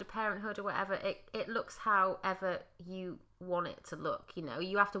motherhood, parenthood, or whatever, it looks however you want it to look. You know,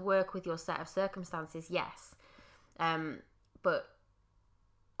 you have to work with your set of circumstances, yes, but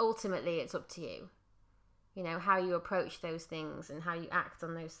ultimately it's up to you. You know, how you approach those things and how you act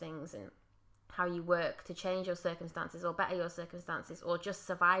on those things and how you work to change your circumstances or better your circumstances or just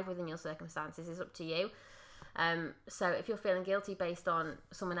survive within your circumstances is up to you. So if you're feeling guilty based on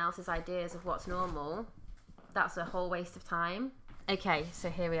someone else's ideas of what's normal, that's a whole waste of time. Okay, so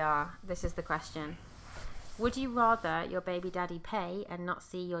here we are. This is the question. Would you rather your baby daddy pay and not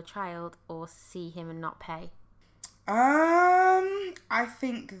see your child, or see him and not pay? I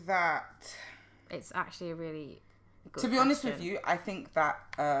think that... It's actually a really good To be question. honest with you, I think that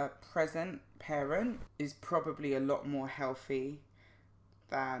a present parent is probably a lot more healthy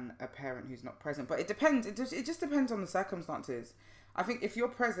than a parent who's not present. But it depends. It just depends on the circumstances. I think if you're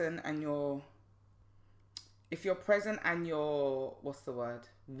present and you're what's the word,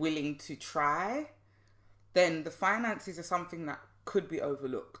 willing to try, then the finances are something that could be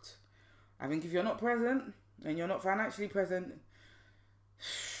overlooked. I think if you're not present and you're not financially present,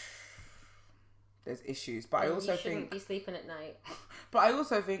 there's issues. But I also think you shouldn't be sleeping at night. But I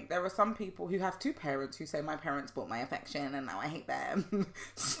also think there are some people who have two parents who say my parents bought my affection and now I hate them.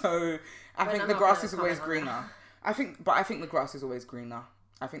 So I think the grass is always greener. I think the grass is always greener.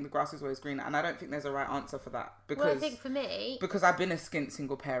 I think the grass is always greener, and I don't think there's a right answer for that because I think for me, because I've been a skint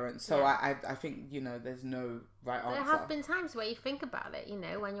single parent, so I think, you know, there's no right answer. There have been times where you think about it, you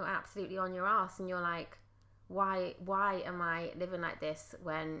know, when you're absolutely on your ass and you're like, why am I living like this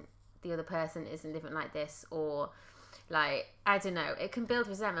when the other person isn't living like this? Or like, I don't know, it can build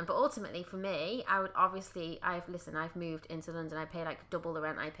resentment. But ultimately for me, I would obviously, I've moved into London. I pay like double the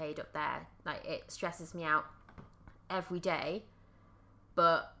rent I paid up there. Like, it stresses me out every day,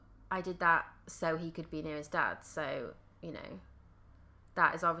 but I did that so he could be near his dad. So, you know,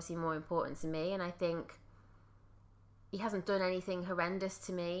 that is obviously more important to me. And I think he hasn't done anything horrendous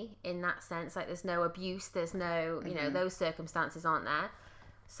to me in that sense. Like, there's no abuse, there's no, you know, those circumstances aren't there.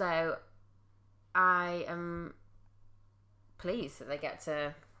 So I am pleased that they get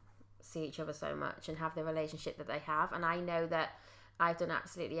to see each other so much and have the relationship that they have. And I know that I've done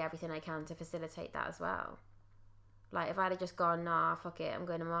absolutely everything I can to facilitate that as well. Like, if I'd have just gone, nah, fuck it, I'm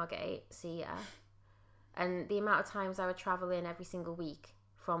going to Margate, see ya. And the amount of times I would travel in every single week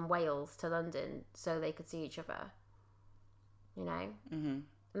from Wales to London so they could see each other, you know? Mm-hmm.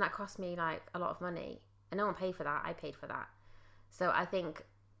 And that cost me, like, a lot of money. And no one paid for that. I paid for that. So I think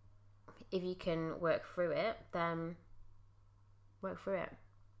if you can work through it, then work through it.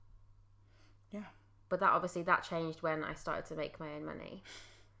 Yeah. But that changed when I started to make my own money.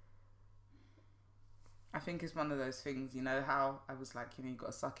 I think it's one of those things, you know, how I was like, you know, you got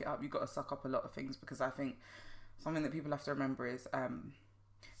to suck it up. You got to suck up a lot of things, because I think something that people have to remember is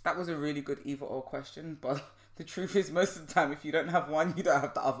That was a really good either or question, but the truth is most of the time if you don't have one, you don't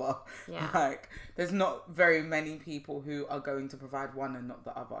have the other. Yeah. Like, there's not very many people who are going to provide one and not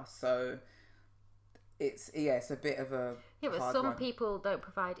the other. So it's a bit of a but hard some one. people don't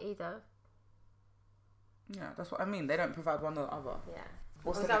provide either. Yeah, that's what I mean. They don't provide one or the other. Yeah.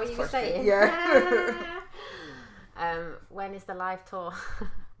 What's Was the that what next you were question? saying? Yeah. When is the live tour?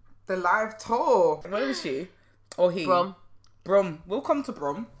 The live tour. Where is she? Or he? Brum. We'll come to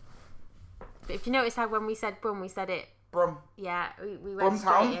Brum. But if you notice how when we said Brum, we said it. Brum. Yeah, we went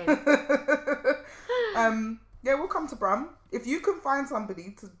Brumtown. straight in. Yeah, we'll come to Brum. If you can find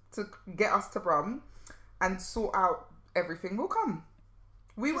somebody to get us to Brum and sort out everything, we'll come.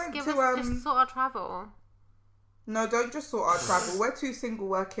 We went to just sort our travel. No, don't just sort our travel. We're two single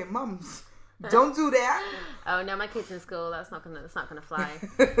working mums. Don't do that. Oh no, my kid's in school. That's not gonna fly.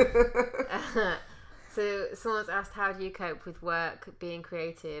 So someone's asked, how do you cope with work, being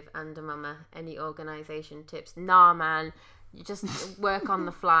creative, and a mama? Any organisation tips? Nah, man. You just work on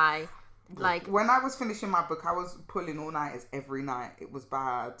the fly. Like, when I was finishing my book, I was pulling all-nighters every night. It was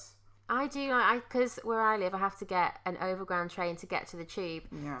bad. I do, because where I live, I have to get an overground train to get to the tube.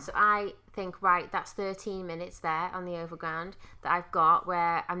 Yeah. So I think, right, that's 13 minutes there on the overground that I've got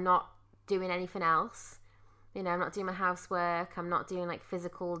where I'm not doing anything else. You know, I'm not doing my housework. I'm not doing like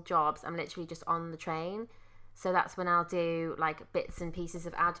physical jobs. I'm literally just on the train. So that's when I'll do like bits and pieces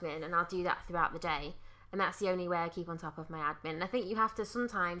of admin, and I'll do that throughout the day. And that's the only way I keep on top of my admin. And I think you have to,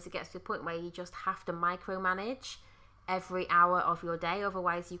 sometimes it gets to a point where you just have to micromanage every hour of your day.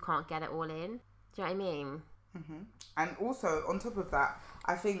 Otherwise you can't get it all in. Do you know what I mean? Mm-hmm. And also on top of that,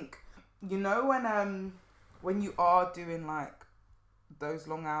 I think, you know, when you are doing like those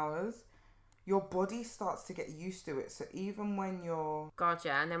long hours, your body starts to get used to it. So even when you're... God,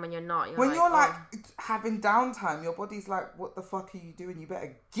 yeah. And then when you're not, you're like having downtime, your body's like, what the fuck are you doing? You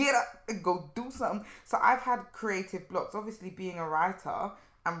better get up and go do something. So I've had creative blocks. Obviously, being a writer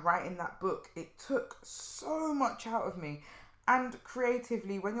and writing that book, it took so much out of me. And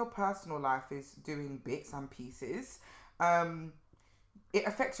creatively, when your personal life is doing bits and pieces, it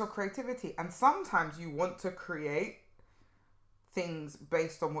affects your creativity. And sometimes you want to create things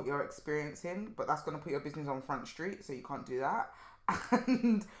based on what you're experiencing, but that's going to put your business on Front Street, so you can't do that.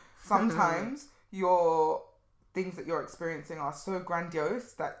 And sometimes your things that you're experiencing are so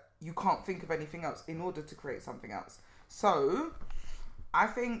grandiose that you can't think of anything else in order to create something else. So I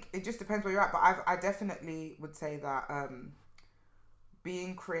think it just depends where you're at, but I definitely would say that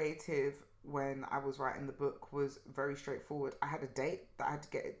being creative when I was writing the book was very straightforward. I had a date that I had to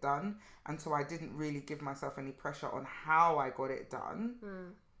get it done, and so I didn't really give myself any pressure on how I got it done.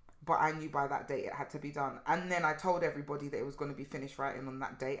 But I knew by that date it had to be done, and then I told everybody that it was going to be finished writing on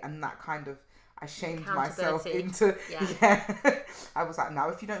that date, and that kind of, I shamed myself into I was like, now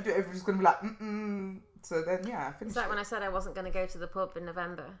if you don't do it, everybody's going to be like so then I finished. It's like when I said I wasn't going to go to the pub in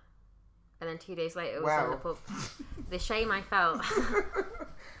November, and then 2 days later it was in the pub. The shame I felt.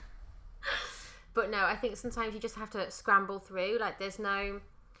 But no, I think sometimes you just have to scramble through. Like, there's no,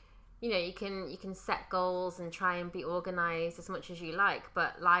 you know, you can set goals and try and be organised as much as you like,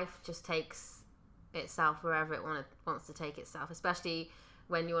 but life just takes itself wherever it wants to take itself, especially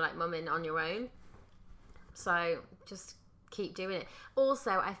when you're like mumming on your own. So just keep doing it.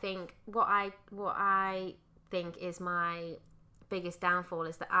 Also, I think what I think is my biggest downfall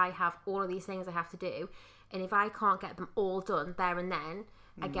is that I have all of these things I have to do, and if I can't get them all done there and then,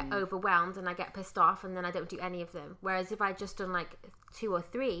 I get overwhelmed and I get pissed off, and then I don't do any of them. Whereas if I just done like 2 or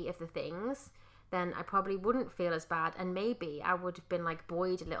 3 of the things, then I probably wouldn't feel as bad, and maybe I would have been like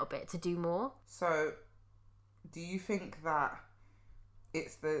buoyed a little bit to do more. So do you think that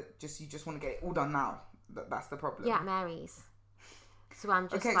it's you just want to get it all done now? That's the problem? Yeah, I'm Aries. So I'm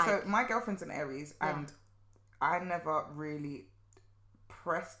just okay, so my girlfriend's an Aries, and I never really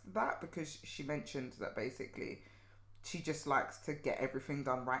pressed that, because she mentioned that basically she just likes to get everything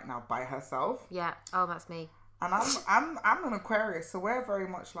done right now by herself. Yeah. Oh, that's me. And I'm an Aquarius, so we're very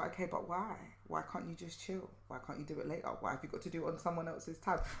much like, hey, but why? Why can't you just chill? Why can't you do it later? Why have you got to do it on someone else's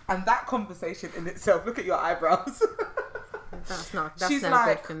time? And that conversation in itself, look at your eyebrows. That's no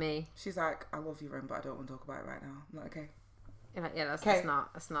good for me. She's like, I love you, Ren, but I don't want to talk about it right now. I'm like, okay. Yeah,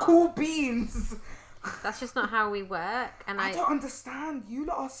 that's not. Cool beans. That's just not how we work. And I don't understand. You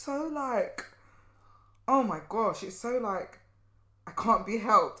lot are so like, oh my gosh, it's so like, I can't be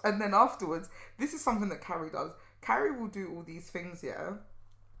helped. And then afterwards, this is something that Carrie does. Carrie will do all these things,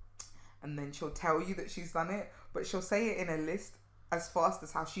 and then she'll tell you that she's done it, but she'll say it in a list as fast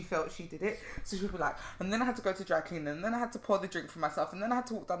as how she felt she did it. So she'd be like, and then I had to go to dry cleaning, and then I had to pour the drink for myself, and then I had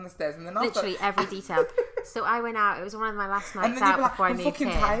to walk down the stairs, and then after... Literally every detail. So I went out, it was one of my last nights and then out you'd be before I like, moved here.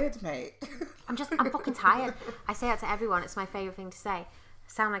 I'm fucking tired, mate. I'm fucking tired. I say that to everyone, it's my favourite thing to say. I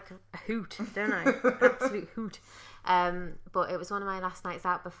sound like a hoot, don't I? Absolute hoot. But it was one of my last nights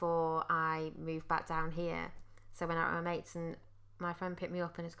out before I moved back down here. So I went out with my mates, and my friend picked me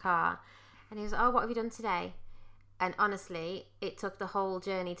up in his car, and he was like, oh, what have you done today? And honestly, it took the whole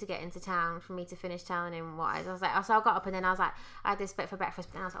journey to get into town for me to finish telling him what I was like. So I got up, and then I was like, I had this bit for breakfast,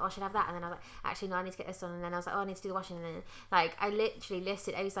 but then I was like, oh, I should have that. And then I was like, actually, no, I need to get this done. And then I was like, oh, I need to do the washing. And then, like, I literally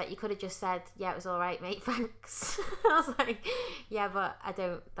listed, I was like, you could have just said, yeah, it was all right, mate, thanks. I was like, yeah, but I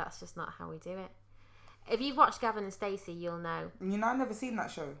don't, that's just not how we do it. If you've watched Gavin and Stacey, you'll know. You know, I've never seen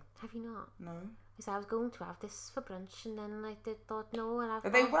that show. Have you not? No. Because I was going to have this for brunch, and then I thought, no, and I've... Are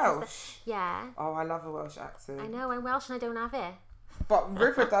they Welsh? Yeah. Oh, I love a Welsh accent. I know, I'm Welsh and I don't have it. But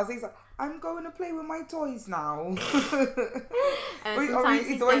River does. He's like, I'm going to play with my toys now.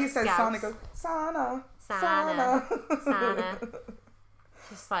 The way he says Sana, goes, Sana.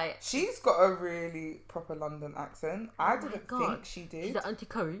 Just like... She's got a really proper London accent. I didn't think she did. She's like, Auntie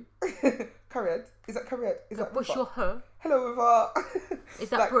Curry. Curried? Is that curried? Is that what's your her? Hello, River. Is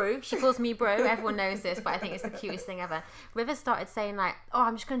that like, bro? She calls me bro. Everyone knows this, but I think it's the cutest thing ever. River started saying like, oh,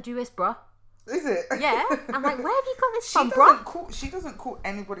 I'm just going to do this, bro. Is it? Yeah. I'm like, where have you got this from, bro? She doesn't call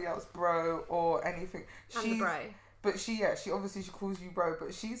anybody else bro or anything. I'm the bro. But she obviously she calls you bro,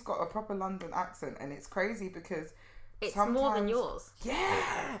 but she's got a proper London accent, and it's crazy because it's more than yours.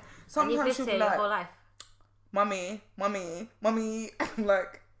 Yeah. Sometimes she'll be like, your whole life. Mummy. I'm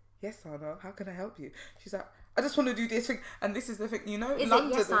like, yes, Sana, how can I help you? She's like, I just want to do this thing. And this is the thing, you know. Is it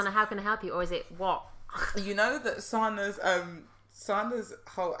yes, Sana, how can I help you? Or is it what? You know that Sana's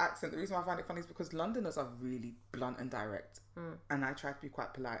whole accent, the reason why I find it funny is because Londoners are really blunt and direct. And I try to be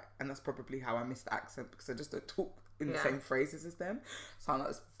quite polite. And that's probably how I miss the accent, because I just don't talk in the same phrases as them.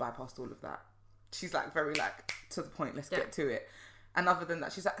 Sana's bypassed all of that. She's like very like to the point, let's get to it. And other than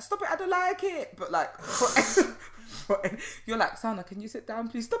that, she's like, stop it, I don't like it. But like, you're like, Sana, can you sit down,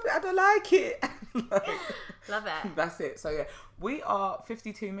 please? Stop it, I don't like it. Like, love it. That's it. So yeah, we are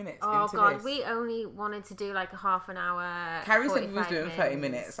 52 minutes into this. We only wanted to do like a half an hour. Carrie said we was doing 30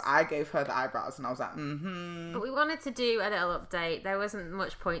 minutes. I gave her the eyebrows and I was like, But we wanted to do a little update. There wasn't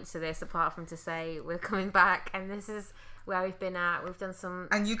much point to this apart from to say we're coming back, and this is where we've been at. We've done some...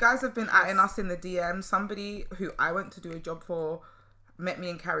 And you guys have been atting us in the DM. Somebody who I went to do a job for met me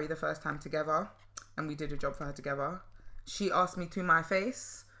and Carrie the first time together, and we did a job for her together. She asked me to my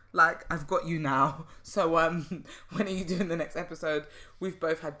face, like, I've got you now. So when are you doing the next episode? We've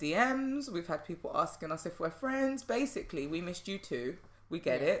both had DMs. We've had people asking us if we're friends. Basically, we missed you too. We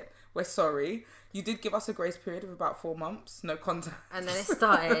get it. We're sorry. You did give us a grace period of about 4 months. No contact. And then it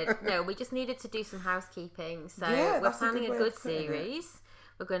started. No, we just needed to do some housekeeping. So we're planning a good series.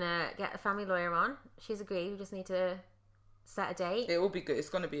 We're going to get a family lawyer on. She's agreed. We just need to set a date. It will be good. It's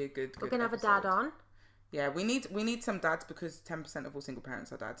going to be a good We're going to have episode. a dad on. Yeah, we need some dads, because 10% of all single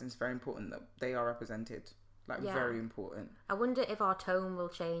parents are dads, and it's very important that they are represented. Like, very important. I wonder if our tone will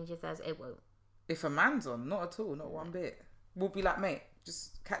change if there's... It won't. If a man's on, not at all, not one bit. We'll be like, mate,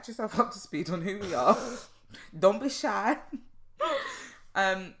 just catch yourself up to speed on who we are. Don't be shy.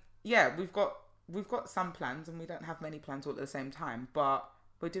 Yeah, we've got some plans, and we don't have many plans all at the same time, but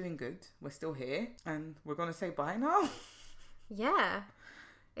we're doing good. We're still here, and we're gonna say bye now. Yeah,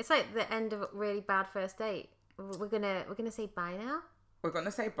 it's like the end of a really bad first date. We're gonna say bye now. We're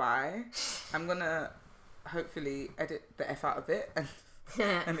gonna say bye. I'm gonna hopefully edit the F out of it,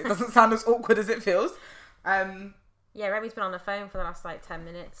 and it doesn't sound as awkward as it feels. Yeah, Remy's been on the phone for the last like 10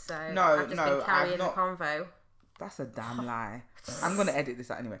 minutes, so I've been carrying the convo. That's a damn lie. I'm gonna edit this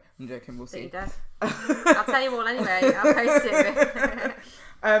out anyway. I'm joking. We'll see. I'll tell you all anyway. I'll post it.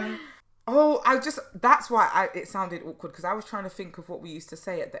 That's why it sounded awkward, because I was trying to think of what we used to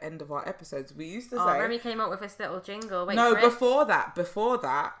say at the end of our episodes. We used to say... Remy came up with this little jingle. Before that,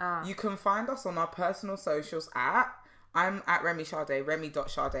 you can find us on our personal socials I'm at Remy Sade,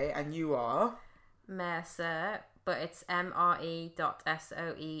 Remy.Sade, and you are... Mercer, but it's MRE.SOEUR.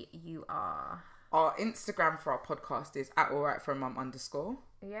 Our Instagram for our podcast is at alrightforamum_.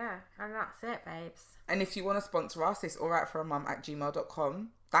 Yeah, and that's it, babes. And if you want to sponsor us, it's alrightforamum@gmail.com.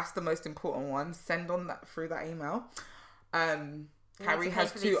 That's the most important one. Send on that through that email. Carrie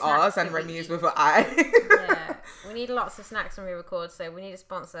has 2 R's and Remy is with an I. Yeah, we need lots of snacks when we record, so we need a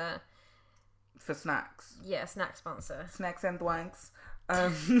sponsor. For snacks. Yeah, snack sponsor. Snacks and wanks.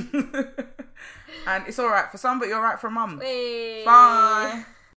 And it's alright for some, but you're alright for mum. Whee! Bye.